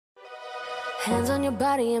Hands on your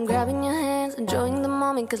body, I'm grabbing your hands, enjoying the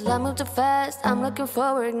moment, cause life moves too fast. I'm looking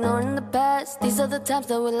forward, ignoring the past. These are the times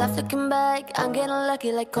that we left looking back. I'm getting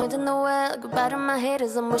lucky like coins in the well. Goodbye to my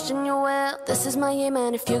haters, I'm wishing you well. This is my year,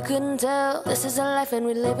 man, if you couldn't tell. This is a life and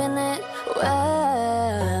we living it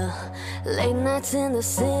well. Late nights in the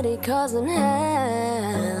city causing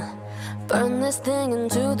hell. Burn this thing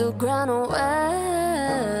into the ground, oh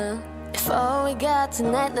well. If all we got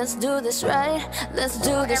tonight, let's do this right. Let's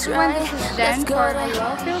do this right. This is Jen for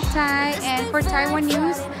Hello Philtai and for Taiwan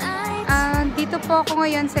News. Dito po ako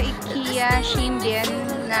ngayon sa IKEA XINDIAN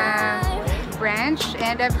na branch,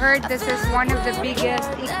 and I've heard this is one of the biggest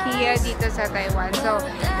IKEA dito sa Taiwan. So,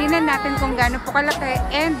 tingnan natin kung gaano po kalaki,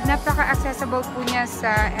 and napaka-accessible po niya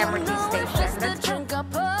sa MRT station. Let's go.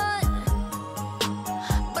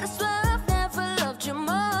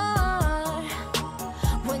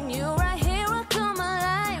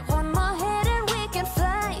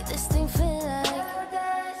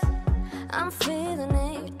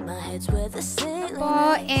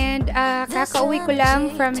 And kakauwi ko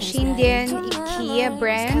lang from XINDIAN IKEA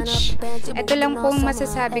branch. Ito lang pong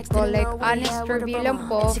masasabi ko, like honest review lang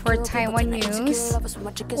po for Taiwan News.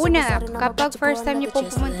 Una, kapag first time niyo po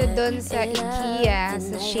pumunta doon sa IKEA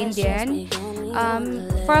sa XINDIAN,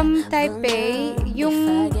 from Taipei,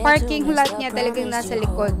 yung parking lot niya talagang nasa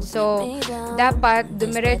likod. So, dapat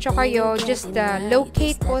dumiretso kayo, just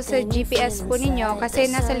locate po sa GPS po ninyo kasi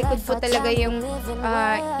nasa likod po talaga yung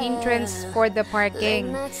entrance for the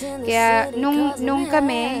parking. Kaya, nung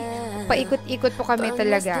kami, paikot-ikot po kami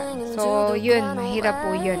talaga. So, yun, mahirap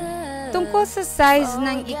po yun. Tungkol sa size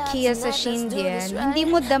ng IKEA sa XINDIAN, hindi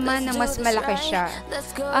mo dama na mas malaki siya.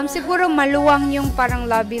 Siguro maluwang yung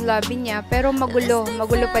parang lobby-lobby niya, pero magulo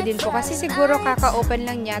pa din po kasi siguro kaka-open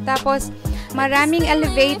lang niya. Tapos, maraming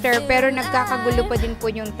elevator pero nagkakagulo pa din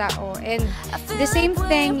po yung tao. And the same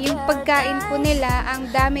thing, yung pagkain po nila,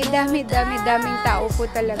 ang daming tao po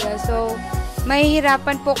talaga. So,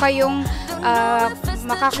 mahihirapan po kayong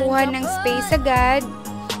makakuha ng space agad.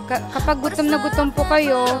 Kapag gutom na gutom po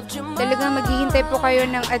kayo, talagang maghihintay po kayo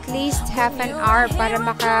ng at least half an hour para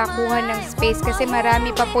makakuha ng space kasi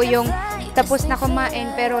marami pa po yung tapos na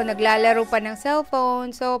kumain pero naglalaro pa ng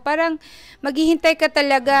cellphone. So, parang maghihintay ka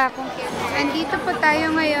talaga. Andito po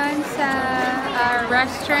tayo ngayon sa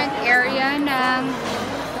restaurant area ng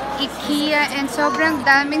IKEA and sobrang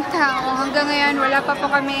daming tao. Hanggang ngayon, wala pa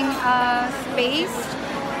po kaming space.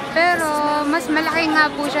 Pero, mas malaki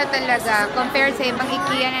nga po siya talaga compared sa ibang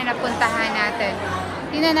IKEA na napuntahan natin.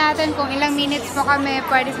 Tingnan natin kung ilang minutes po kami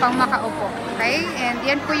pwede pang makaupo. Okay? And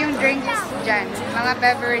yan po yung drinks dyan. Mga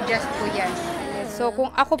beverages po yan. So,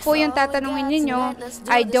 kung ako po yung tatanungin ninyo,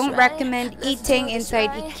 I don't recommend eating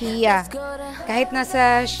inside IKEA. Kahit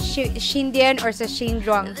nasa XINDIAN or sa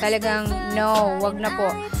XINDRUANG, talagang no, wag na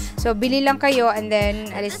po. So, bili lang kayo and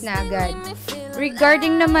then alis na agad.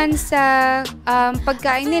 Regarding naman sa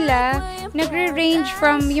pagkain nila, nagre-range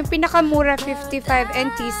from yung pinakamura 55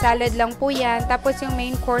 NT, salad lang po yan. Tapos yung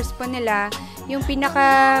main course po nila, yung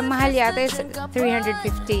pinakamahal yata is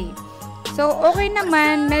 350. So, okay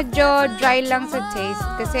naman, medyo dry lang sa taste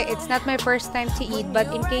kasi it's not my first time to eat. But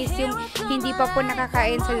in case yung hindi pa po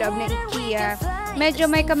nakakain sa loob ng IKEA, medyo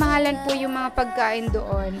may kamahalan po yung mga pagkain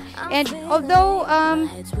doon. And although,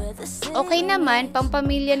 okay naman,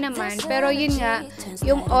 pampamilya naman, pero yun nga,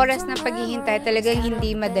 yung oras ng paghihintay talagang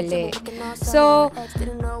hindi madali. So,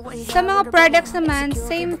 sa mga products naman,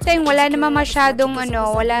 same thing, wala naman masyadong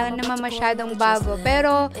bago.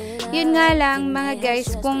 Pero, yun nga lang, mga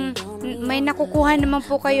guys, kung may nakukuha naman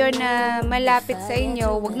po kayo na malapit sa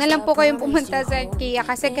inyo, wag na lang po kayong pumunta sa IKEA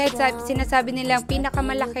kasi kahit sinasabi nilang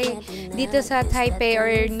pinakamalaki dito sa Taipei or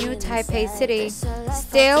New Taipei City,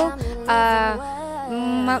 still,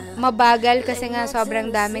 mabagal kasi nga sobrang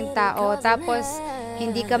daming tao. Tapos,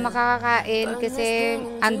 hindi ka makakakain kasi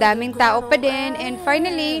ang daming tao pa din. And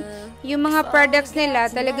finally, yung mga products nila,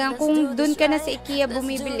 talagang kung dun ka na sa IKEA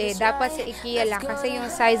bumibili, dapat sa IKEA lang kasi yung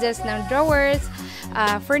sizes ng drawers,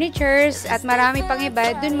 furnitures, at marami pang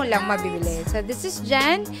iba, dun mo lang mabibili. So, this is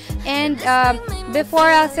Jen. And before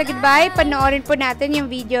I'll say goodbye, panoorin po natin yung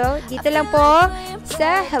video dito lang po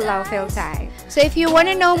sa Hello Philtai. So, if you want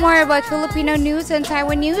to know more about Filipino news and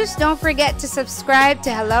Taiwan news, don't forget to subscribe to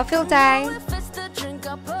Hello Philtai.